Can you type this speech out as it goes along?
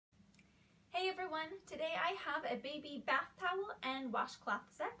everyone, today I have a baby bath towel and washcloth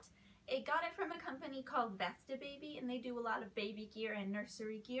set. I got it from a company called Vesta Baby, and they do a lot of baby gear and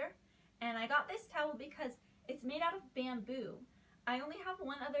nursery gear. And I got this towel because it's made out of bamboo. I only have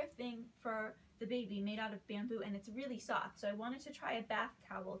one other thing for the baby made out of bamboo, and it's really soft, so I wanted to try a bath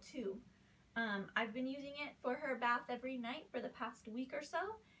towel too. I've been using it for her bath every night for the past week or so,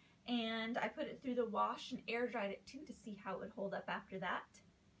 and I put it through the wash and air dried it too to see how it would hold up after that.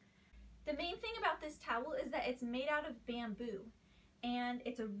 The main thing about this towel is that it's made out of bamboo, and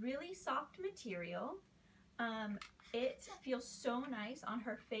it's a really soft material. It feels so nice on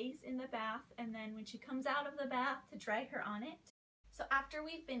her face in the bath, and then when she comes out of the bath to dry her on it. So after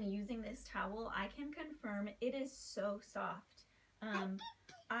we've been using this towel, I can confirm it is so soft.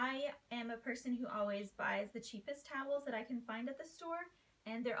 I am a person who always buys the cheapest towels that I can find at the store,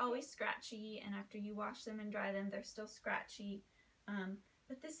 and they're always scratchy, and after you wash them and dry them, they're still scratchy.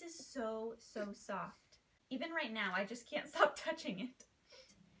 But this is so soft. Even right now, I just can't stop touching it.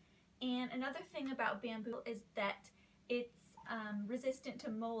 And another thing about bamboo is that it's resistant to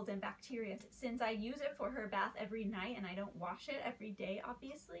mold and bacteria. Since I use it for her bath every night and I don't wash it every day,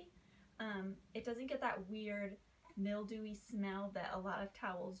 obviously, it doesn't get that weird mildewy smell that a lot of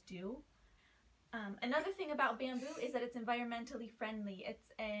towels do. Another thing about bamboo is that it's environmentally friendly. It's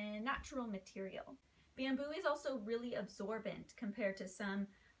a natural material. Bamboo is also really absorbent compared to some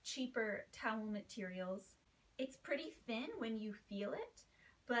cheaper towel materials. It's pretty thin when you feel it,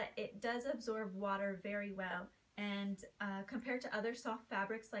 but it does absorb water very well, and compared to other soft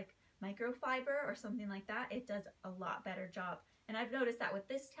fabrics like microfiber or something like that, it does a lot better job. And I've noticed that with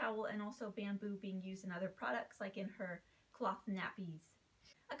this towel, and also bamboo being used in other products like in her cloth nappies.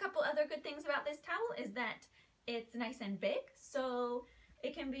 A couple other good things about this towel is that it's nice and big, so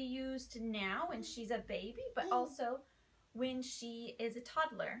it can be used now when she's a baby, but also when she is a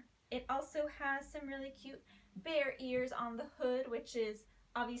toddler. It also has some really cute bear ears on the hood, which is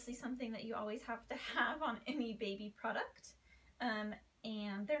obviously something that you always have to have on any baby product. And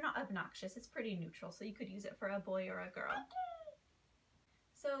they're not obnoxious, it's pretty neutral, so you could use it for a boy or a girl.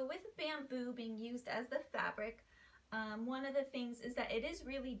 So with bamboo being used as the fabric, one of the things is that it is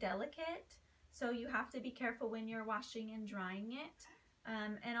really delicate, so you have to be careful when you're washing and drying it.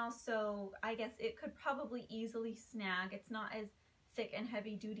 And also, I guess it could probably easily snag. It's not as thick and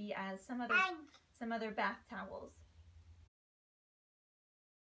heavy duty as some other bath towels.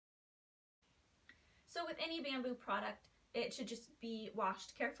 So with any bamboo product, it should just be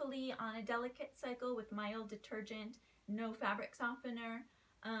washed carefully on a delicate cycle with mild detergent, no fabric softener,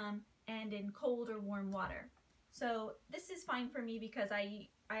 and in cold or warm water. So this is fine for me because I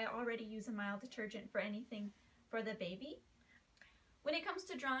already use a mild detergent for anything for the baby. When it comes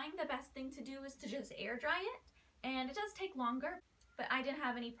to drying, the best thing to do is to just air dry it, and it does take longer, but I didn't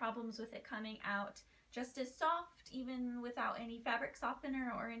have any problems with it coming out just as soft, even without any fabric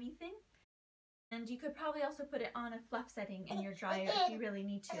softener or anything. And you could probably also put it on a fluff setting in your dryer if you really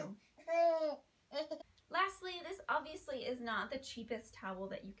need to. Lastly, this obviously is not the cheapest towel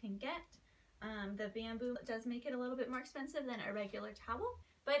that you can get. The bamboo does make it a little bit more expensive than a regular towel,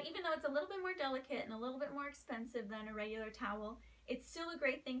 but even though it's a little bit more delicate and a little bit more expensive than a regular towel, it's still a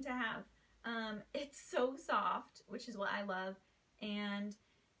great thing to have. It's so soft, which is what I love, and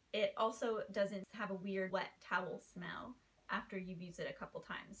it also doesn't have a weird wet towel smell after you've used it a couple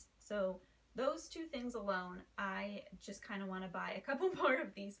times. So those two things alone, I just kind of want to buy a couple more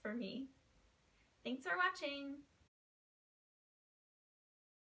of these for me. Thanks for watching!